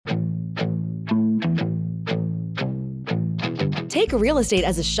Take real estate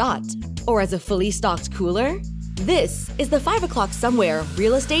as a shot or as a fully stocked cooler? This is the 5 o'clock somewhere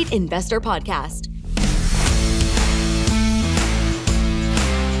Real Estate Investor Podcast.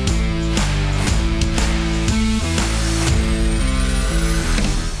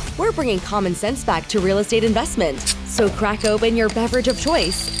 We're bringing common sense back to real estate investment. So crack open your beverage of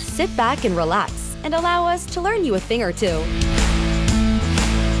choice, sit back and relax, and allow us to learn you a thing or two.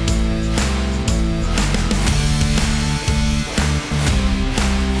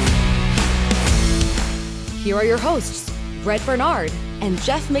 Here are your hosts, Brett Bernard and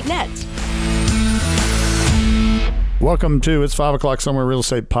Jeff McNett. Welcome to It's 5 o'clock Somewhere Real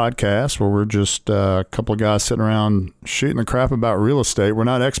Estate Podcast, where we're just a couple of guys sitting around shooting the crap about real estate. We're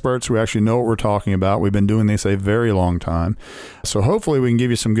not experts. We actually know what we're talking about. We've been doing this a very long time. So hopefully we can give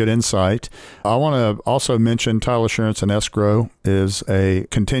you some good insight. I want to also mention Title Assurance and Escrow is a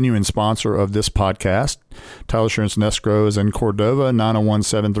continuing sponsor of this podcast. Title Assurance and Escrow is in Cordova,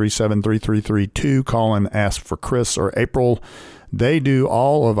 901-737-3332. Call and ask for Chris or April. They do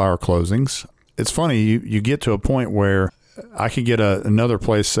all of our closings. It's funny, you get to a point where I could get another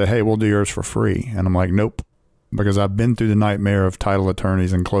place say, hey, we'll do yours for free. And I'm like, nope, because I've been through the nightmare of title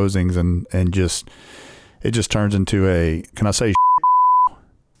attorneys and closings and it just turns into a, can I say? I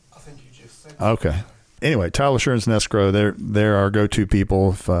think you just said. Okay. Anyway, Title Assurance and Escrow, they're our go-to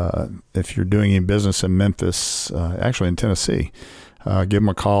people if you're doing any business in Memphis, actually in Tennessee. Give them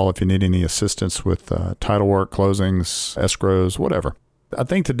a call if you need any assistance with title work, closings, escrows, whatever. I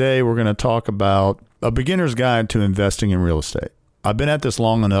think today we're going to talk about a beginner's guide to investing in real estate. I've been at this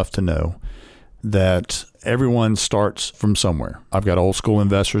long enough to know that everyone starts from somewhere. I've got old school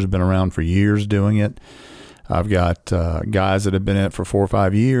investors who've been around for years doing it. I've got guys that have been in it for 4 or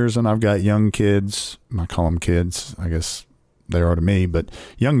 5 years, and I've got young kids. I call them kids. I guess they are to me, but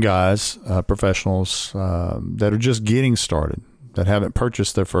young guys, professionals that are just getting started, that haven't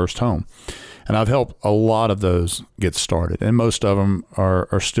purchased their first home. And I've helped a lot of those get started, and most of them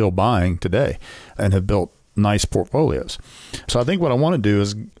are still buying today and have built nice portfolios. So I think what I want to do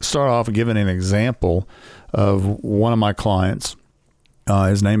is start off giving an example of one of my clients.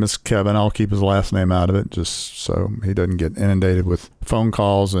 His name is Kevin. I'll keep his last name out of it just so he doesn't get inundated with phone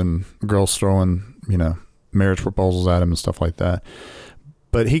calls and girls throwing, marriage proposals at him and stuff like that.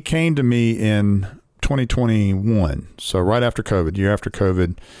 But he came to me in 2021. So right after COVID, year after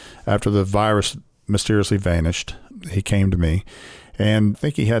COVID, after the virus mysteriously vanished, he came to me, and I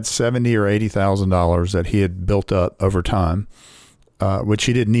think he had $70,000 or $80,000 that he had built up over time, which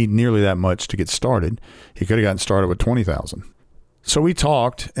he didn't need nearly that much to get started. He could have gotten started with $20,000. So we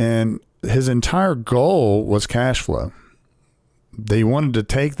talked, and his entire goal was cash flow. They wanted to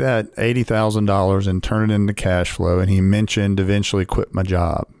take that $80,000 and turn it into cash flow. And he mentioned eventually quit my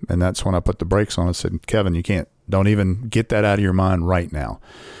job. And that's when I put the brakes on and said, Kevin, don't even get that out of your mind right now.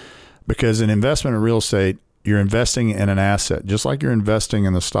 Because in investment in real estate, you're investing in an asset, just like you're investing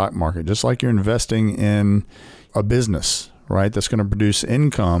in the stock market, just like you're investing in a business, right? That's going to produce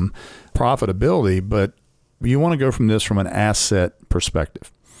income, profitability, but you want to go from an asset perspective.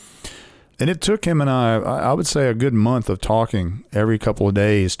 And it took him and I would say a good month of talking every couple of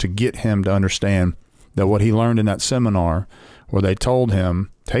days to get him to understand that what he learned in that seminar where they told him,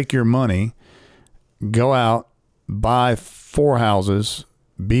 take your money, go out, buy 4 houses,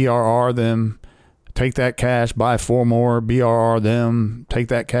 BRR them, take that cash, buy 4 more, BRR them, take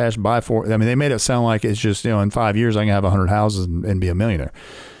that cash, buy 4. I mean, they made it sound like it's just, in 5 years I can have 100 houses and be a millionaire.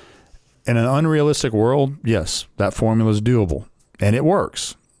 In an unrealistic world, yes, that formula is doable and it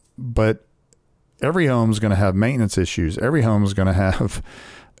works. But every home is going to have maintenance issues. Every home is going to have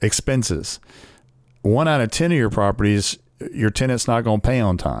expenses. 1 out of 10 of your properties, your tenant's not going to pay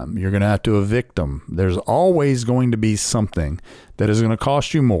on time. You're going to have to evict them. There's always going to be something that is going to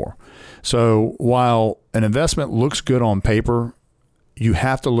cost you more. So while an investment looks good on paper, you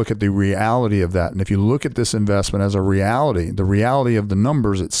have to look at the reality of that. And if you look at this investment as a reality, the reality of the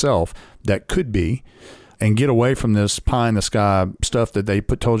numbers itself that could be, and get away from this pie in the sky stuff that they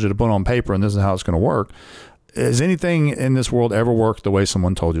told you to put on paper and this is how it's going to work. Has anything in this world ever worked the way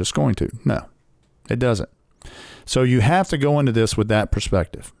someone told you it's going to? No, it doesn't. So you have to go into this with that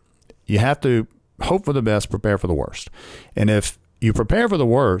perspective. You have to hope for the best, prepare for the worst. And if you prepare for the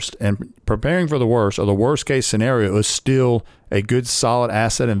worst, and preparing for the worst or the worst case scenario is still a good solid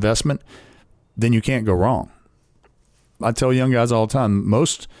asset investment, then you can't go wrong. I tell young guys all the time,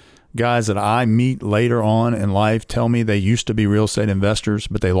 most guys that I meet later on in life tell me they used to be real estate investors,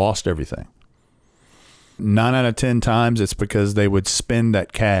 but they lost everything. 9 out of 10 times it's because they would spend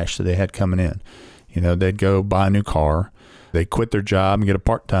that cash that they had coming in. They'd go buy a new car. They quit their job and get a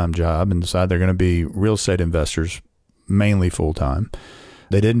part-time job and decide they're going to be real estate investors. mainly full-time.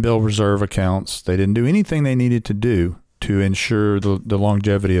 They didn't build reserve accounts. They didn't do anything they needed to do to ensure the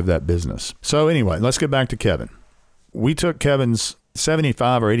longevity of that business. So anyway, let's get back to Kevin. We took Kevin's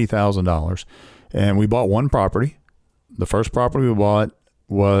 $75,000 or $80,000 and we bought one property. The first property we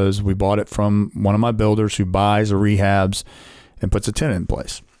bought it from one of my builders who buys or rehabs and puts a tenant in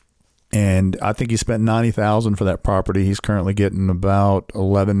place. And I think he spent $90,000 for that property. He's currently getting about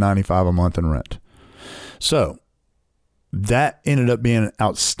 $11.95 a month in rent. So that ended up being an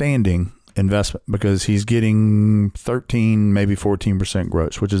outstanding investment because he's getting 13, maybe 14%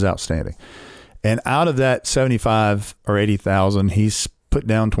 gross, which is outstanding. And out of that 75 or 80,000, he's put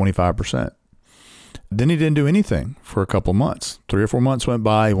down 25%. Then he didn't do anything for a couple months. 3 or 4 months went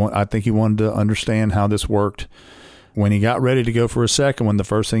by. I think he wanted to understand how this worked. When he got ready to go for a second one, the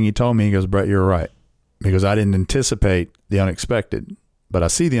first thing he told me, he goes, Brett, you're right. Because I didn't anticipate the unexpected, but I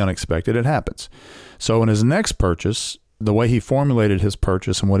see the unexpected. It happens. So in his next purchase, the way he formulated his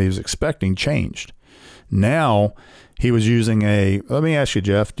purchase and what he was expecting changed. Now he was using let me ask you,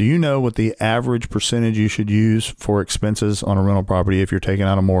 Jeff, do you know what the average percentage you should use for expenses on a rental property if you're taking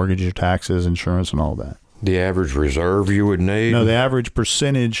out a mortgage, your taxes, insurance, and all that? The average reserve you would need? No, the average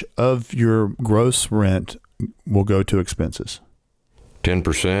percentage of your gross rent will go to expenses.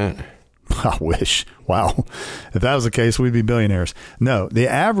 10%? I wish. Wow. If that was the case, we'd be billionaires. No, the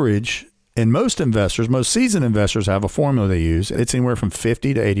average, and most seasoned investors have a formula they use. It's anywhere from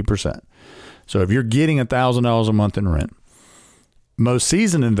 50 to 80%. So if you're getting $1,000 a month in rent, most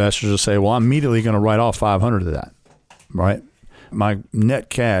seasoned investors will say, well, I'm immediately going to write off $500 of that, right? My net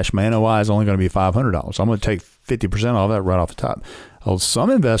cash, my NOI is only going to be $500. I'm going to take 50% off that right off the top. Well, some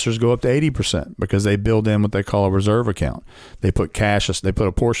investors go up to 80% because they build in what they call a reserve account. They put they put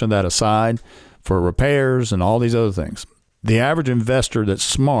a portion of that aside for repairs and all these other things. The average investor that's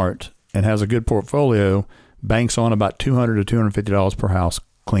smart and has a good portfolio banks on about $200 to $250 per house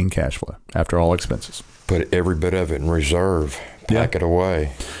clean cash flow after all expenses. Put every bit of it in reserve. Pack it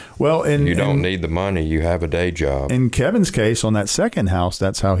away. Well, you don't need the money. You have a day job. In Kevin's case, on that second house,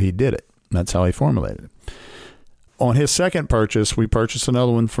 that's how he did it. That's how he formulated it. On his second purchase, we purchased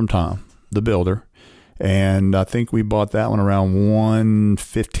another one from Tom, the builder, and I think we bought that one around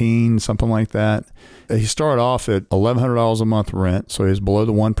 $115, something like that. He started off at $1,100 a month rent, so he's below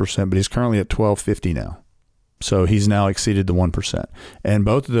the 1%, but he's currently at $1,250 now. So he's now exceeded the 1%. And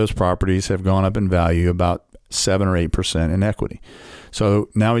both of those properties have gone up in value about 7 or 8% in equity. So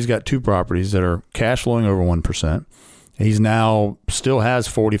now he's got two properties that are cash flowing over 1%. He's now still has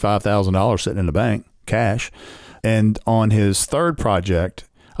 $45,000 sitting in the bank, cash. And on his third project,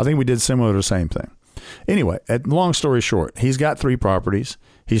 I think we did similar to the same thing. Anyway, long story short, he's got 3 properties.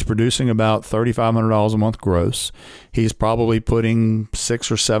 He's producing about $3,500 a month gross. He's probably putting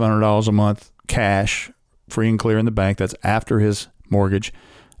 $600 or $700 a month cash free and clear in the bank. That's after his mortgage,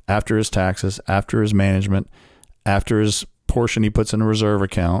 after his taxes, after his management, after his portion he puts in a reserve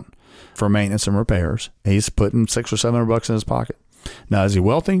account for maintenance and repairs. He's putting $600 or $700 in his pocket. Now, is he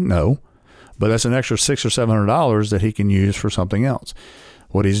wealthy? No, but that's an extra $600 or $700 that he can use for something else.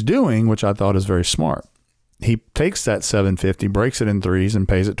 What he's doing, which I thought is very smart, he takes that $750, breaks it in threes, and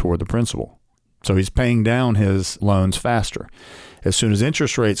pays it toward the principal. So he's paying down his loans faster. As soon as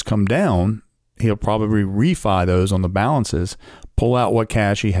interest rates come down, he'll probably refi those on the balances, pull out what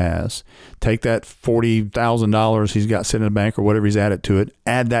cash he has, take that $40,000 he's got sitting in the bank or whatever he's added to it,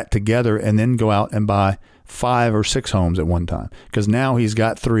 add that together, and then go out and buy 5 or 6 homes at one time. Because now he's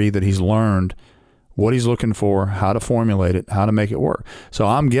got 3 that he's learned what he's looking for, how to formulate it, how to make it work. So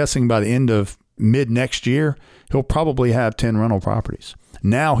I'm guessing by the end of mid next year, he'll probably have 10 rental properties.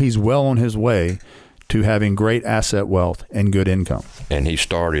 Now he's well on his way to having great asset wealth and good income. And he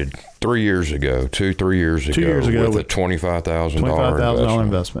started 3 years ago, 3 years ago, with a $25,000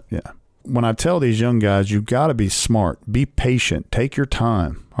 investment. Yeah. When I tell these young guys, you got to be smart, be patient, take your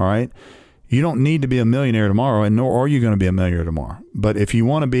time. All right. You don't need to be a millionaire tomorrow, and nor are you going to be a millionaire tomorrow. But if you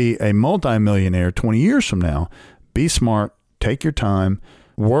want to be a multimillionaire 20 years from now, be smart, take your time,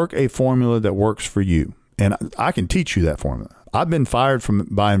 work a formula that works for you. And I can teach you that formula. I've been fired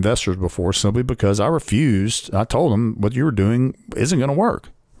by investors before simply because I refused. I told them what you were doing isn't going to work,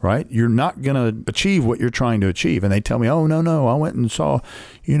 right? You're not going to achieve what you're trying to achieve. And they tell me, oh, no, I went and saw,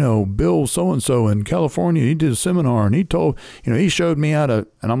 Bill so-and-so in California. He did a seminar and he told, he showed me how to,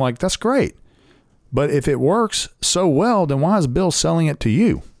 and I'm like, that's great. But if it works so well, then why is Bill selling it to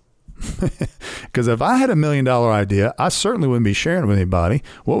you? Because if I had $1 million idea, I certainly wouldn't be sharing it with anybody.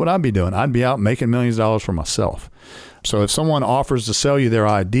 What would I be doing? I'd be out making millions of dollars for myself. So if someone offers to sell you their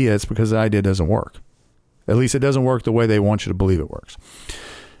idea, it's because the idea doesn't work. At least it doesn't work the way they want you to believe it works.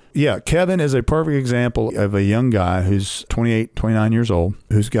 Yeah, Kevin is a perfect example of a young guy who's 28, 29 years old,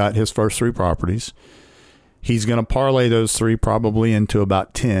 who's got his first 3 properties. He's going to parlay those 3 probably into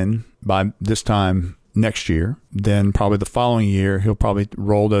about 10 by this time next year. Then probably the following year, he'll probably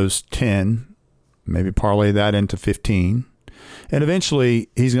roll those 10, maybe parlay that into 15. And eventually,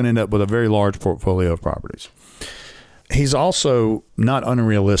 he's going to end up with a very large portfolio of properties. He's also not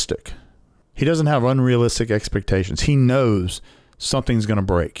unrealistic. He doesn't have unrealistic expectations. He knows something's going to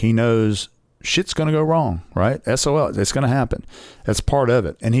break. He knows shit's going to go wrong, right? SOL, it's going to happen. That's part of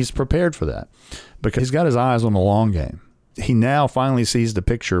it. And he's prepared for that because he's got his eyes on the long game. He now finally sees the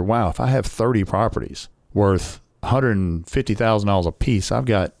picture. Wow, if I have 30 properties worth $150,000 a piece, I've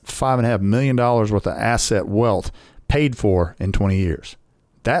got $5.5 million worth of asset wealth paid for in 20 years.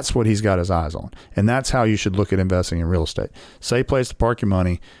 That's what he's got his eyes on. And that's how you should look at investing in real estate. Safe place to park your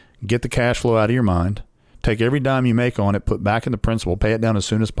money, get the cash flow out of your mind, take every dime you make on it, put back in the principal, pay it down as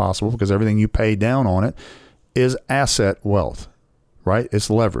soon as possible because everything you pay down on it is asset wealth, right? It's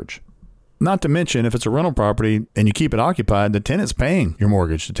leverage. Not to mention, if it's a rental property and you keep it occupied, the tenant's paying your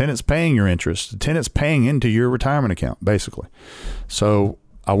mortgage, the tenant's paying your interest, the tenant's paying into your retirement account, basically. So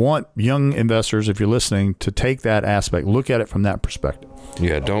I want young investors, if you're listening, to take that aspect, look at it from that perspective.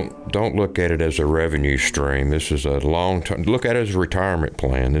 Yeah, don't look at it as a revenue stream. This is a long-term. Look at it as a retirement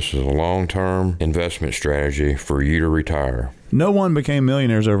plan. This is a long-term investment strategy for you to retire. No one became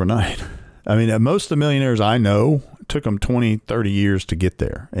millionaires overnight. I mean, most of the millionaires I know took them 20, 30 years to get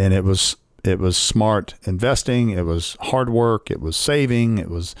there. And it was smart investing. It was hard work. It was saving. It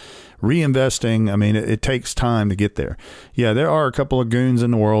was reinvesting. I mean, it takes time to get there. Yeah, there are a couple of goons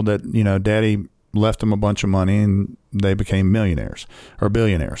in the world that, daddy left them a bunch of money and they became millionaires or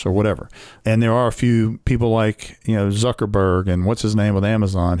billionaires or whatever. And there are a few people like, Zuckerberg and what's his name with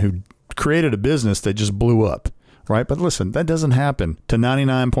Amazon who created a business that just blew up, right? But listen, that doesn't happen to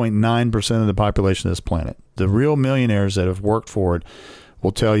 99.9% of the population of this planet. The real millionaires that have worked for it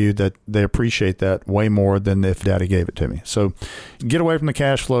will tell you that they appreciate that way more than if daddy gave it to me. So get away from the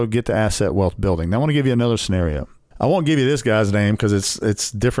cash flow, get to asset wealth building. Now I want to give you another scenario. I won't give you this guy's name because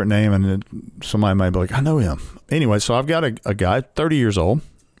it's a different name and somebody might be like, I know him. Anyway, so I've got a guy, 30 years old,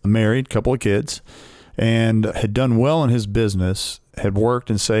 married, couple of kids, and had done well in his business, had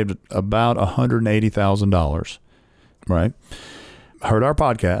worked and saved about $180,000, right? Heard our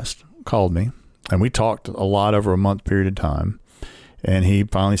podcast, called me, and we talked a lot over a month period of time. And he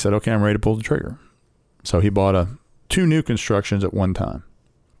finally said, okay, I'm ready to pull the trigger. So he bought 2 new constructions at one time,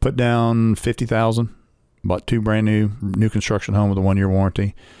 put down $50,000, bought 2 brand new construction home with a 1-year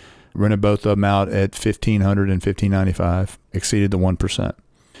warranty, rented both of them out at $1,500 and $1,595, exceeded the 1%.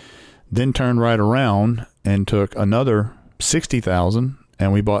 Then turned right around and took another $60,000,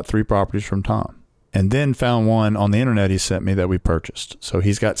 and we bought 3 properties from Tom. And then found one on the internet he sent me that we purchased. So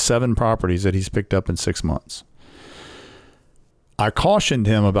he's got 7 properties that he's picked up in 6 months. I cautioned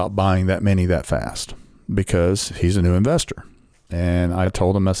him about buying that many that fast because he's a new investor. And I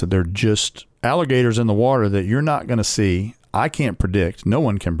told him, I said, they're just alligators in the water that you're not going to see. I can't predict. No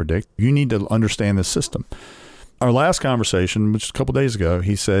one can predict. You need to understand the system. Our last conversation, which was a couple of days ago,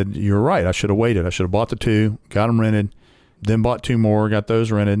 he said, you're right. I should have waited. I should have bought the 2, got them rented, then bought 2 more, got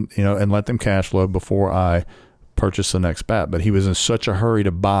those rented, and let them cash flow before I purchased the next bat. But he was in such a hurry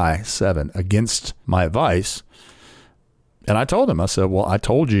to buy 7 against my advice. And I told him, I said, well, I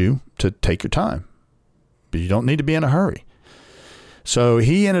told you to take your time, but you don't need to be in a hurry. So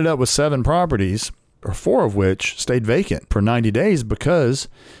he ended up with 7 properties, or 4 of which stayed vacant for 90 days because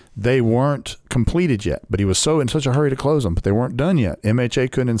they weren't completed yet. But he was in such a hurry to close them, but they weren't done yet.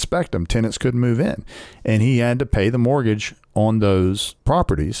 MHA couldn't inspect them. Tenants couldn't move in. And he had to pay the mortgage on those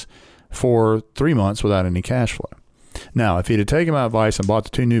properties for 3 months without any cash flow. Now, if he'd have taken my advice and bought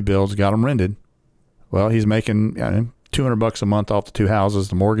the 2 new builds, got them rented, well, he's making $200 a month off the 2 houses.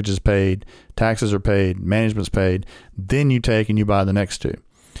 The mortgage is paid, taxes are paid, management's paid. Then you take and you buy the next 2.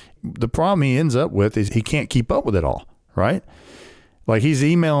 The problem he ends up with is he can't keep up with it all, right? Like he's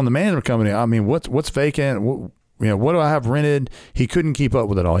emailing the management company. I mean, what's vacant? What do I have rented? He couldn't keep up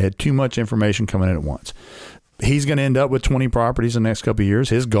with it all. He had too much information coming in at once. He's going to end up with 20 properties in the next couple of years.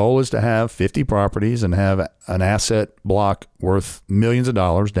 His goal is to have 50 properties and have an asset block worth millions of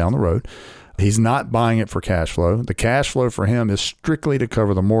dollars down the road. He's not buying it for cash flow. The cash flow for him is strictly to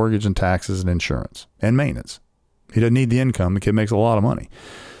cover the mortgage and taxes and insurance and maintenance. He doesn't need the income. The kid makes a lot of money.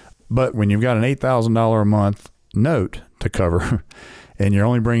 But when you've got an $8,000 a month note to cover and you're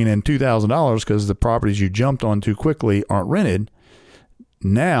only bringing in $2,000 because the properties you jumped on too quickly aren't rented,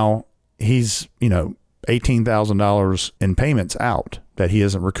 now he's, $18,000 in payments out that he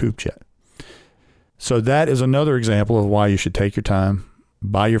hasn't recouped yet. So that is another example of why you should take your time,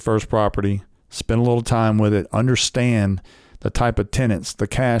 buy your first property, spend a little time with it, understand the type of tenants, the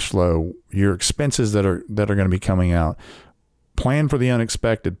cash flow, your expenses that are going to be coming out. Plan for the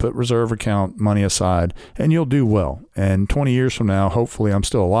unexpected, put reserve account money aside, and you'll do well. And 20 years from now, hopefully I'm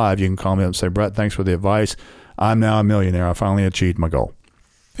still alive. You can call me up and say, Brett, thanks for the advice. I'm now a millionaire. I finally achieved my goal.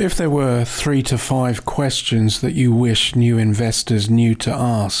 If there were 3 to 5 questions that you wish new investors knew to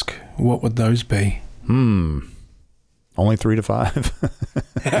ask, what would those be? Only 3 to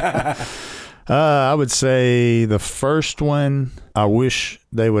 5? I would say the first one I wish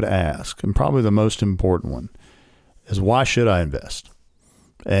they would ask, and probably the most important one, is why should I invest?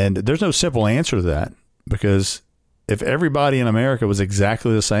 And there's no simple answer to that, because if everybody in America was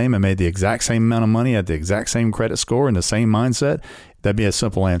exactly the same and made the exact same amount of money, had the exact same credit score and the same mindset, that'd be a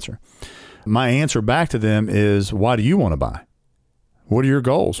simple answer. My answer back to them is, why do you want to buy? What are your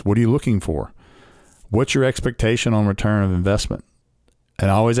goals? What are you looking for? What's your expectation on return of investment? And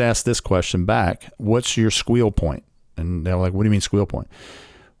I always ask this question back, what's your squeal point? And they're like, what do you mean squeal point?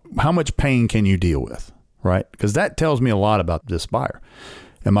 How much pain can you deal with, right? Because that tells me a lot about this buyer.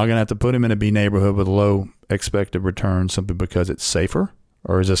 Am I going to have to put him in a B neighborhood with low expected return simply because it's safer?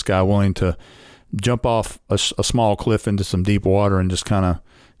 Or is this guy willing to jump off a small cliff into some deep water and just kind of,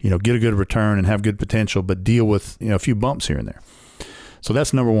 get a good return and have good potential, but deal with, a few bumps here and there? So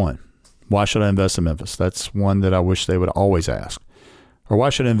that's number one. Why should I invest in Memphis? That's one that I wish they would always ask. Or why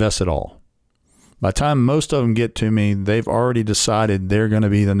should I invest at all? By the time most of them get to me, they've already decided they're going to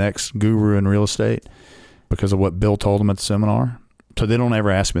be the next guru in real estate because of what Bill told them at the seminar. So they don't ever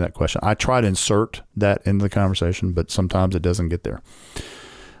ask me that question. I try to insert that into the conversation, but sometimes it doesn't get there.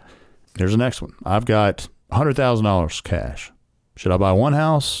 Here's the next one. I've got $100,000 cash. Should I buy one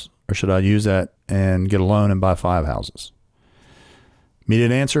house or should I use that and get a loan and buy 5 houses?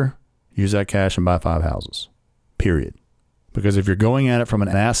 Immediate answer, use that cash and buy 5 houses, period. Because if you're going at it from an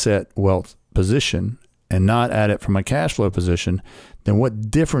asset wealth position and not at it from a cash flow position, then what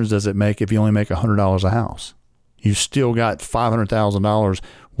difference does it make if you only make $100 a house? You've still got $500,000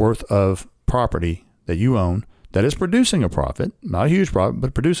 worth of property that you own that is producing a profit, not a huge profit,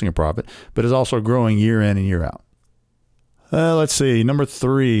 but producing a profit, but is also growing year in and year out. Let's see, number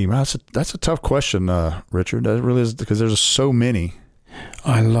 3. That's a tough question, Richard. That really is, because there's so many.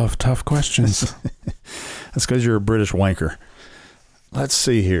 I love tough questions. That's because you're a British wanker. Let's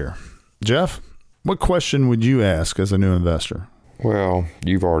see here. Jeff, what question would you ask as a new investor? Well,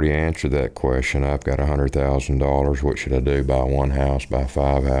 you've already answered that question. I've got $100,000. What should I do? Buy one house, buy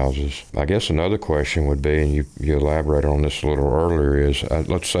 5 houses? I guess another question would be, and you elaborated on this a little earlier, is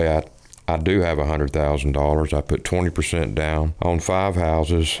let's say I do have $100,000. I put 20% down on 5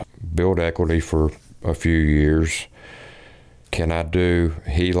 houses, build equity for a few years. Can I do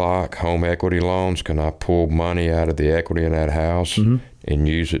HELOC, home equity loans? Can I pull money out of the equity in that house and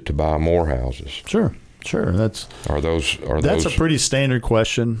use it to buy more houses? Sure. That's a pretty standard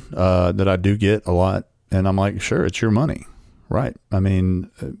question that I do get a lot, and I'm like, sure, it's your money, right? I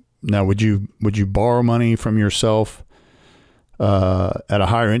mean, now would you borrow money from yourself at a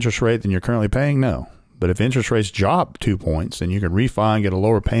higher interest rate than you're currently paying? No. But if interest rates drop 2 points and you can refi and get a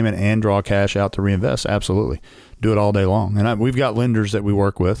lower payment and draw cash out to reinvest, absolutely. Do it all day long. And we've got lenders that we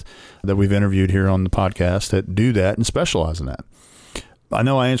work with that we've interviewed here on the podcast that do that and specialize in that. I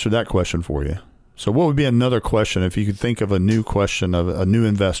know I answered that question for you. So what would be another question if you could think of a new question of a new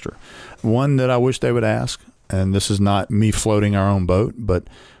investor? One that I wish they would ask, and this is not me floating our own boat, but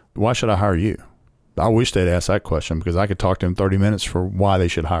why should I hire you? I wish they'd ask that question because I could talk to them 30 minutes for why they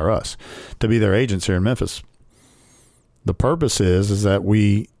should hire us to be their agents here in Memphis. The purpose is that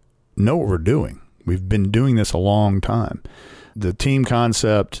we know what we're doing. We've been doing this a long time. The team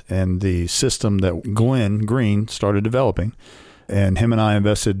concept and the system that Glenn Green started developing, and him and I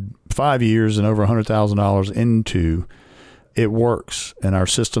invested 5 years and over $100,000 into, it works, and our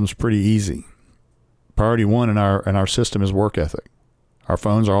system's pretty easy. Priority 1 in our system is work ethic. Our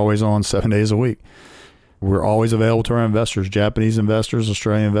phones are always on 7 days a week. We're always available to our investors, Japanese investors,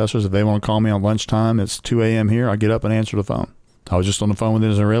 Australian investors. If they want to call me on lunchtime, it's 2 a.m. here, I get up and answer the phone. I was just on the phone with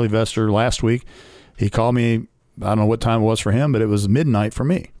an Israeli investor last week. He called me, I don't know what time it was for him, but it was midnight for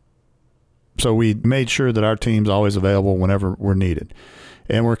me. So we made sure that our team's always available whenever we're needed.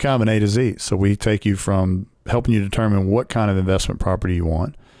 And we're kind of an A to Z. So we take you from helping you determine what kind of investment property you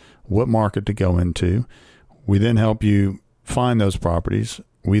want, what market to go into. We then help you find those properties.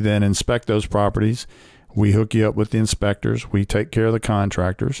 We then inspect those properties. We hook you up with the inspectors. We take care of the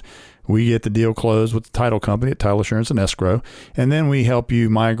contractors. We get the deal closed with the title company at Title Assurance and Escrow. And then we help you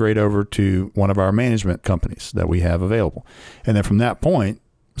migrate over to one of our management companies that we have available. And then from that point,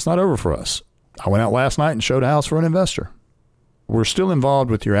 it's not over for us. I went out last night and showed a house for an investor. We're still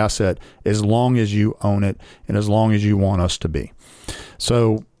involved with your asset as long as you own it and as long as you want us to be.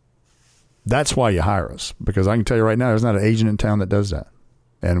 So that's why you hire us, because I can tell you right now, there's not an agent in town that does that.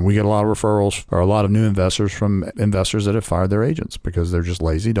 And we get a lot of referrals or a lot of new investors from investors that have fired their agents because they're just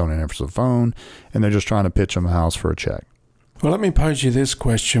lazy, don't answer the phone, and they're just trying to pitch them a house for a check. Well, let me pose you this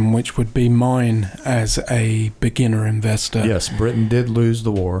question, which would be mine as a beginner investor. Yes, Britain did lose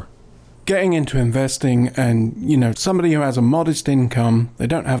the war. Getting into investing and, somebody who has a modest income, they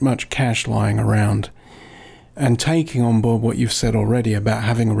don't have much cash lying around, and taking on board what you've said already about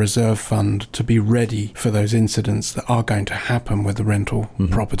having a reserve fund to be ready for those incidents that are going to happen with the rental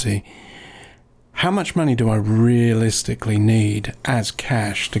property. How much money do I realistically need as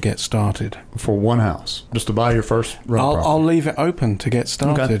cash to get started? For one house, just to buy your first rental property? I'll leave it open to get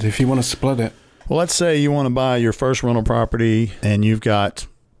started if you want to split it. Well, let's say you want to buy your first rental property and you've got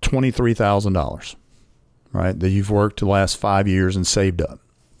 $23,000, right, that you've worked the last 5 years and saved up.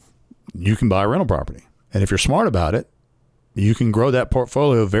 You can buy a rental property. And if you're smart about it, you can grow that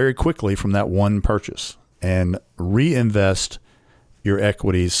portfolio very quickly from that one purchase and reinvest your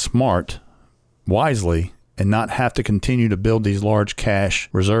equities wisely, and not have to continue to build these large cash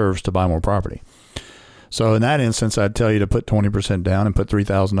reserves to buy more property. So in that instance, I'd tell you to put 20% down and put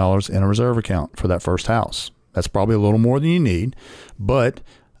 $3,000 in a reserve account for that first house. That's probably a little more than you need, but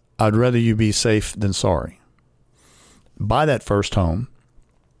I'd rather you be safe than sorry. Buy that first home.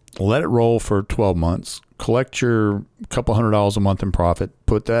 Let it roll for 12 months, collect your couple $100 a month in profit,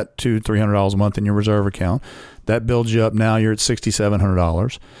 put that $200-$300 a month in your reserve account. That builds you up. Now you're at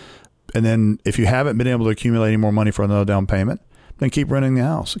 $6,700. And then if you haven't been able to accumulate any more money for another down payment, then keep renting the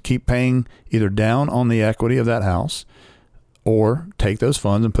house. Keep paying either down on the equity of that house, or take those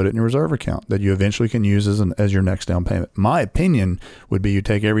funds and put it in your reserve account that you eventually can use as your next down payment. My opinion would be you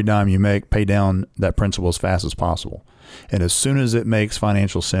take every dime you make, pay down that principal as fast as possible. And as soon as it makes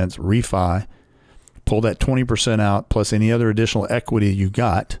financial sense, refi, pull that 20% out plus any other additional equity you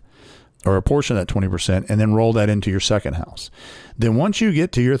got, or a portion of that 20%, and then roll that into your second house. Then once you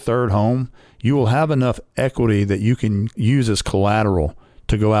get to your third home, you will have enough equity that you can use as collateral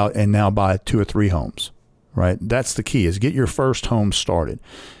to go out and now buy 2 or 3 homes, right? That's the key, is get your first home started.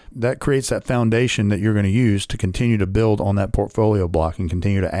 That creates that foundation that you're going to use to continue to build on that portfolio block and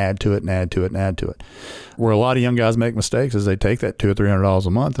continue to add to it and add to it and add to it. Where a lot of young guys make mistakes is they take that $200 or $300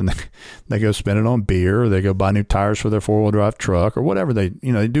 a month and they go spend it on beer, or they go buy new tires for their 4-wheel drive truck, or whatever they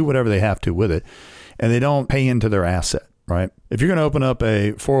do whatever they have to with it, and they don't pay into their asset, right? If you're going to open up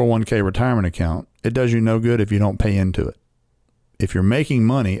a 401k retirement account, it does you no good if you don't pay into it. If you're making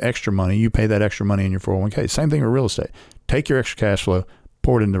money, extra money, you pay that extra money in your 401k. Same thing with real estate. Take your extra cash flow,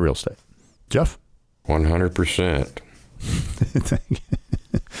 pour it into real estate. Jeff? 100%.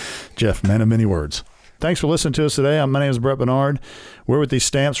 Jeff, man of many words. Thanks for listening to us today. My name is Brett Bernard. We're with the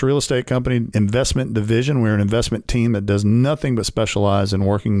Stamps Real Estate Company Investment Division. We're an investment team that does nothing but specialize in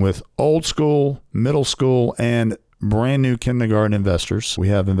working with old school, middle school, and brand new kindergarten investors. We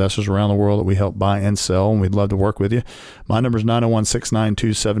have investors around the world that we help buy and sell, and we'd love to work with you. My number is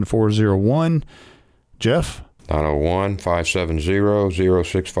 901-692-7401. Jeff?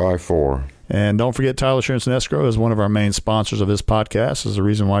 901-570-0654. And don't forget, Title Assurance and Escrow is one of our main sponsors of this podcast. Is the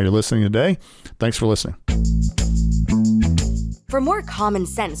reason why you're listening today. Thanks for listening. For more common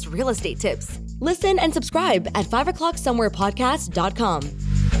sense real estate tips, listen and subscribe at 5o'clocksomewherepodcast.com.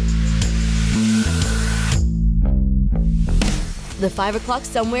 The 5 O'Clock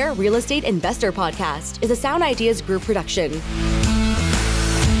Somewhere Real Estate Investor Podcast is a Sound Ideas Group production.